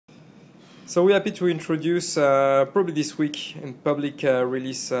So we're happy to introduce, probably this week in public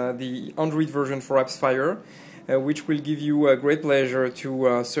release, the Android version for Appsfire, which will give you a great pleasure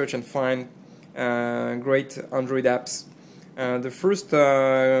to search and find great Android apps. The first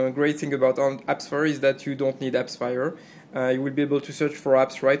great thing about Appsfire is that you don't need Appsfire. You will be able to search for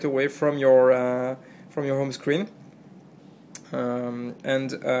apps right away from your home screen.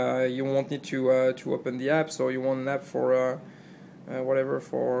 And you won't need to open the app, so you want an app for whatever,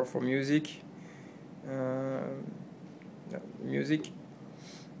 for music,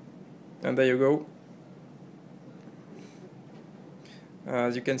 and there you go.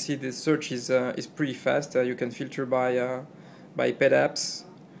 As you can see, the search is pretty fast. You can filter by paid apps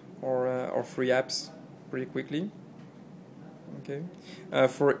or free apps pretty quickly. Okay,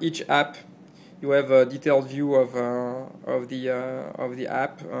 for each app, you have a detailed view of the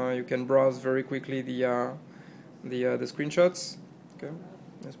app. You can browse very quickly the screenshots. Okay,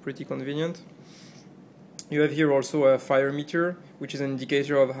 that's pretty convenient. You have here also a fire meter, which is an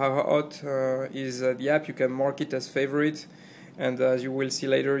indicator of how hot is the app. You can mark it as favorite, and as you will see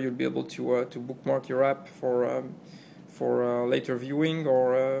later, you'll be able to bookmark your app for later viewing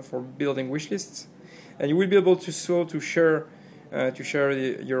or for building wish lists. And you will be able to share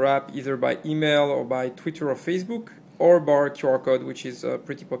your app either by email or by Twitter or Facebook, or by QR code, which is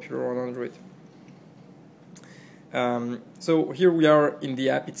pretty popular on Android. So here we are in the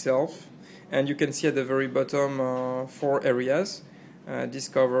app itself, and you can see at the very bottom 4 areas: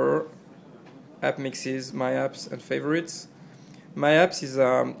 Discover, App Mixes, My Apps, and Favorites. My Apps is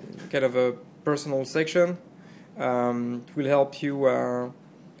kind of a personal section. It will help you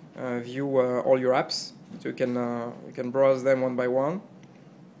view all your apps, so you can browse them one by one.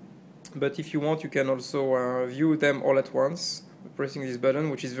 But if you want, you can also view them all at once pressing this button,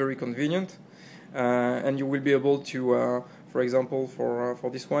 which is very convenient. And you will be able to, for example, for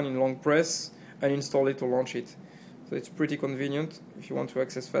this one, in long press, uninstall it or launch it. So it's pretty convenient if you want to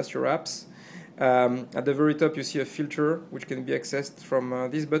access fast your apps. At the very top, you see a filter which can be accessed from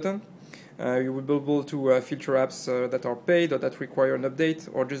this button. You will be able to filter apps that are paid or that require an update,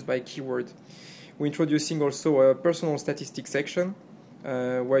 or just by keyword. We're introducing also a personal statistics section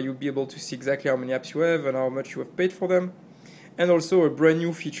where you'll be able to see exactly how many apps you have and how much you have paid for them. And also a brand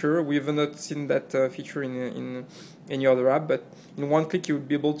new feature. We have not seen that feature in any other app, but in one click you will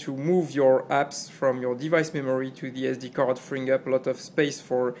be able to move your apps from your device memory to the SD card, freeing up a lot of space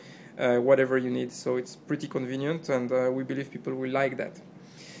for whatever you need. So it's pretty convenient, and we believe people will like that.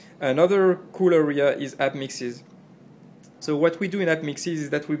 Another cool area is app mixes. So what we do in app mixes is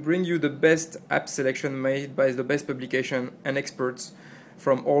that we bring you the best app selection made by the best publication and experts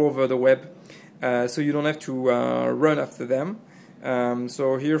from all over the web. So you don't have to run after them.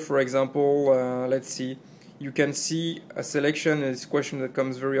 So here, for example, let's see, you can see a selection. It's a question that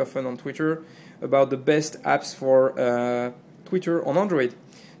comes very often on Twitter about the best apps for Twitter on Android.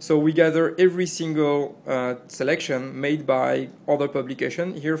 So we gather every single selection made by other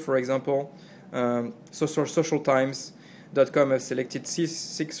publication. Here, for example, socialtimes.com have selected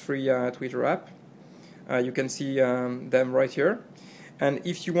six free Twitter app. You can see them right here. And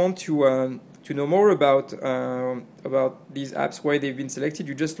if you want to know more about these apps, why they've been selected,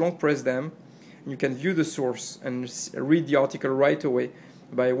 you just long press them, and you can view the source and read the article right away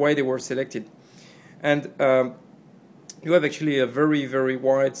by why they were selected. And you have actually a very, very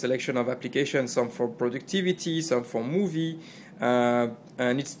wide selection of applications, some for productivity, some for movie, and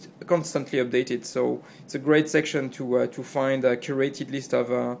it's constantly updated. So it's a great section to find a curated list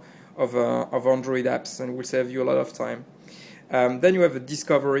of Android apps, and will save you a lot of time. Then you have a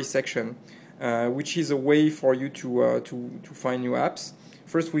discovery section, which is a way for you to find new apps.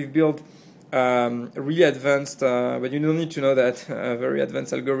 First, we've built a really advanced, but you don't need to know that, a very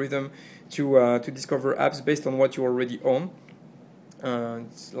advanced algorithm to discover apps based on what you already own.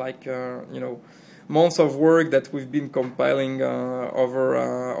 It's like months of work that we've been compiling over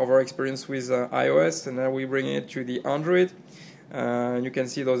our experience with iOS, and now we bring it to the Android. You can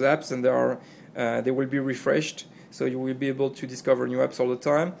see those apps, and they will be refreshed, so you will be able to discover new apps all the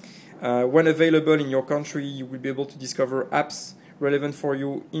time. When available in your country, you will be able to discover apps relevant for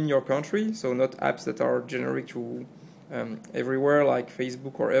you in your country, so not apps that are generic to everywhere like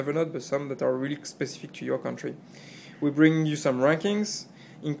Facebook or Evernote, but some that are really specific to your country. We bring you some rankings,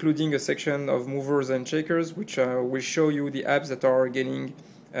 including a section of movers and shakers, which will show you the apps that are gaining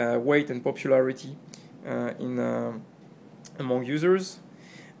weight and popularity among users.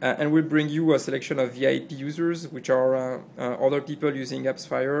 And we'll bring you a selection of VIP users, which are other people using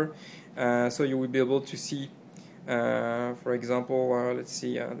Appsfire. So you will be able to see, for example, let's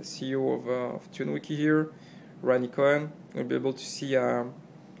see, the CEO of TuneWiki here, Rani Cohen. You'll be able to see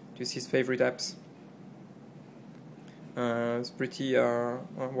to see his favorite apps. It's pretty,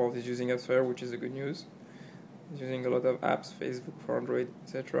 well, he's using Appsfire, which is a good news. He's using a lot of apps, Facebook for Android,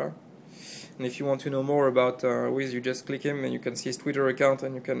 etc. And if you want to know more about Wiz, you just click him and you can see his Twitter account,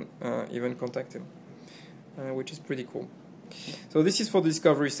 and you can even contact him, which is pretty cool. So this is for the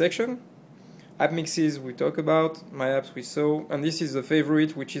discovery section. App mixes we talk about, my apps we saw, and this is the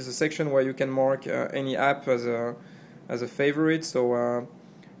favorite, which is a section where you can mark any app as a favorite. So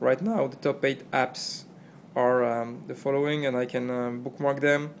right now the top 8 apps are the following, and I can bookmark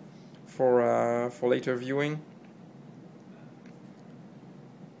them for later viewing.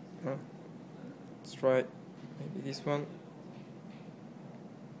 Let's try maybe this one.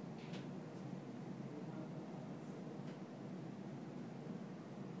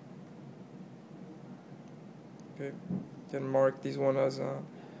 Okay, you can mark this one as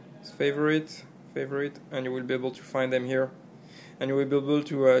favorite, and you will be able to find them here, and you will be able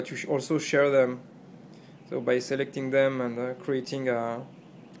to also share them. So by selecting them and creating,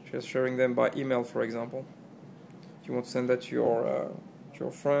 just sharing them by email, for example. If you want to send that to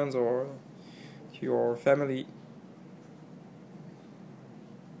your friends or to your family,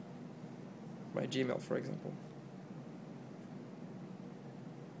 by Gmail, for example.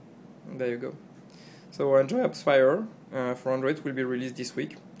 And there you go. So enjoy Appsfire for Android. Will be released this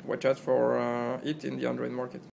week. Watch out for it in the Android market.